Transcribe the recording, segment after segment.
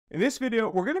In this video,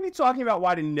 we're going to be talking about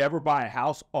why to never buy a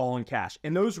house all in cash.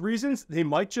 And those reasons, they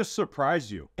might just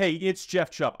surprise you. Hey, it's Jeff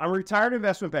Chubb. I'm a retired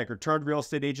investment banker turned real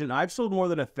estate agent. I've sold more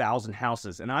than 1,000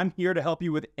 houses, and I'm here to help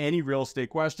you with any real estate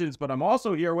questions. But I'm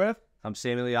also here with... I'm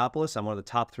Sammy Leopoulos. I'm one of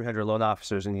the top 300 loan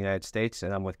officers in the United States,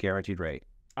 and I'm with Guaranteed Rate.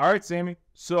 All right, Sammy.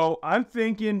 So I'm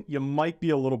thinking you might be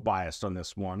a little biased on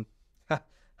this one.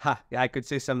 Yeah, I could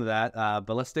say some of that,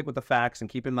 but let's stick with the facts and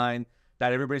keep in mind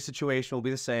that everybody's situation will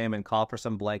be the same and call for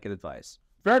some blanket advice.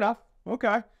 Fair enough.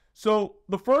 Okay. So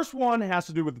the first one has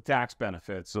to do with the tax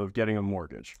benefits of getting a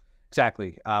mortgage.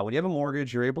 Exactly. When you have a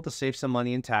mortgage, you're able to save some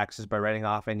money in taxes by writing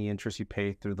off any interest you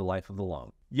pay through the life of the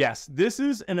loan. Yes, this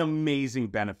is an amazing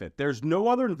benefit. There's no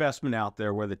other investment out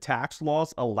there where the tax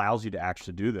laws allows you to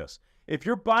actually do this. If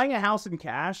you're buying a house in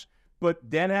cash, but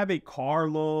then have a car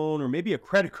loan or maybe a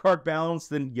credit card balance,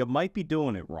 then you might be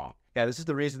doing it wrong. Yeah, this is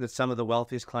the reason that some of the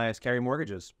wealthiest clients carry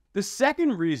mortgages. The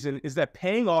second reason is that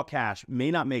paying all cash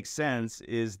may not make sense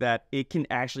is that it can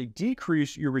actually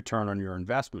decrease your return on your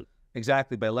investment.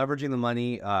 Exactly. By leveraging the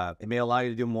money, it may allow you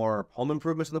to do more home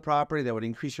improvements in the property that would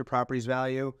increase your property's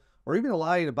value, or even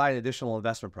allow you to buy an additional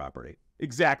investment property.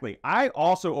 Exactly. I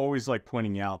also always like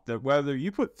pointing out that whether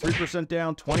you put 3%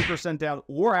 down, 20% down,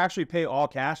 or actually pay all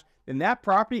cash, in that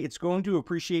property, it's going to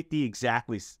appreciate the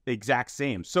exact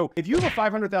same. So if you have a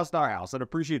 $500,000 house that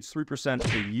appreciates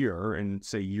 3% a year in,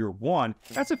 say, year one,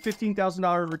 that's a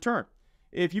 $15,000 return.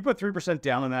 If you put 3%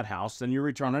 down on that house, then your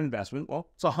return on investment, well,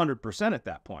 it's 100% at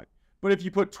that point. But if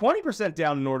you put 20%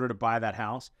 down in order to buy that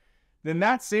house, then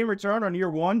that same return on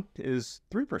year one is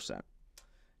 3%.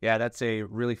 Yeah, that's a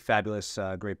really fabulous,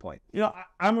 great point. You know,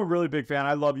 I'm a really big fan.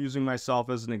 I love using myself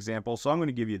as an example, so I'm going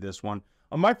to give you this one.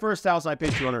 On my first house, I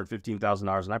paid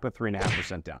 $215,000, and I put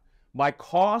 3.5% down. My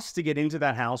cost to get into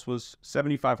that house was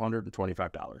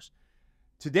 $7,525.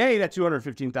 Today, that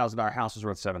 $215,000 house is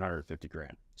worth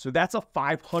 $750,000. So that's a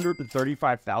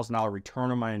 $535,000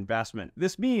 return on my investment.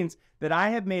 This means that I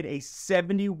have made a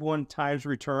 71 times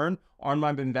return on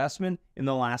my investment in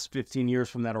the last 15 years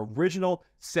from that original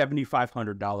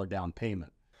 $7,500 down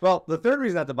payment. Well, the third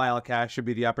reason not to buy all cash should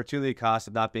be the opportunity cost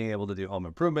of not being able to do home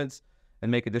improvements and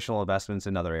make additional investments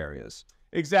in other areas.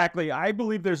 Exactly. I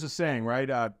believe there's a saying, right?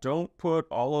 Don't put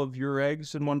all of your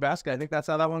eggs in one basket. I think that's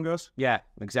how that one goes. Yeah,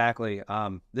 exactly.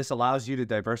 This allows you to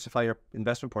diversify your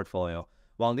investment portfolio.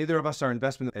 While neither of us are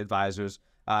investment advisors,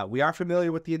 we are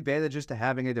familiar with the advantages to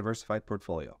having a diversified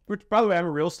portfolio. Which, by the way, I'm a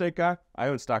real estate guy. I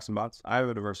own stocks and bonds. I have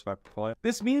a diversified portfolio.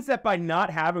 This means that by not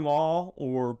having all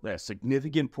or a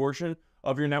significant portion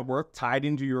of your net worth tied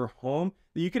into your home,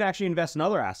 that you can actually invest in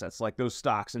other assets like those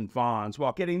stocks and bonds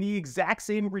while getting the exact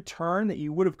same return that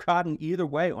you would have gotten either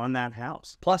way on that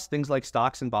house. Plus, things like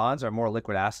stocks and bonds are more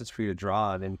liquid assets for you to draw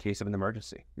on in case of an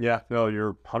emergency. Yeah, no,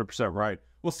 you're 100% right.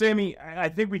 Well, Sammy, I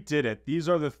think we did it. These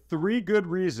are the 3 good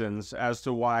reasons as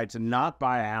to why to not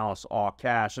buy a house all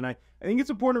cash. And I think it's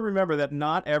important to remember that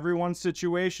not everyone's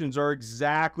situations are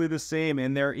exactly the same,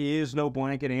 and there is no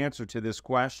blanket answer to this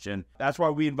question. That's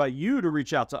why we invite you to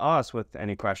reach out to us with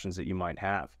any questions that you might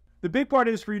have. The big part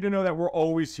is for you to know that we're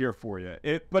always here for you.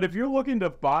 But if you're looking to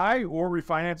buy or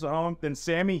refinance a home, then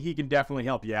Sammy, he can definitely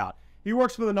help you out. He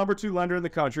works for the #2 lender in the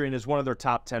country and is one of their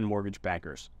top 10 mortgage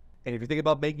bankers. And if you're thinking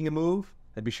about making a move,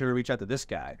 then be sure to reach out to this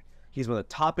guy. He's one of the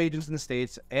top agents in the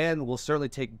States and will certainly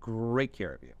take great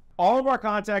care of you. All of our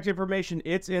contact information,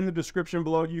 it's in the description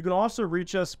below. You can also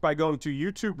reach us by going to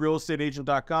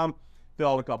YouTubeRealEstateAgent.com, fill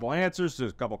out a couple answers,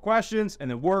 there's a couple questions,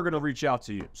 and then we're going to reach out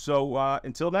to you. So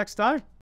until next time.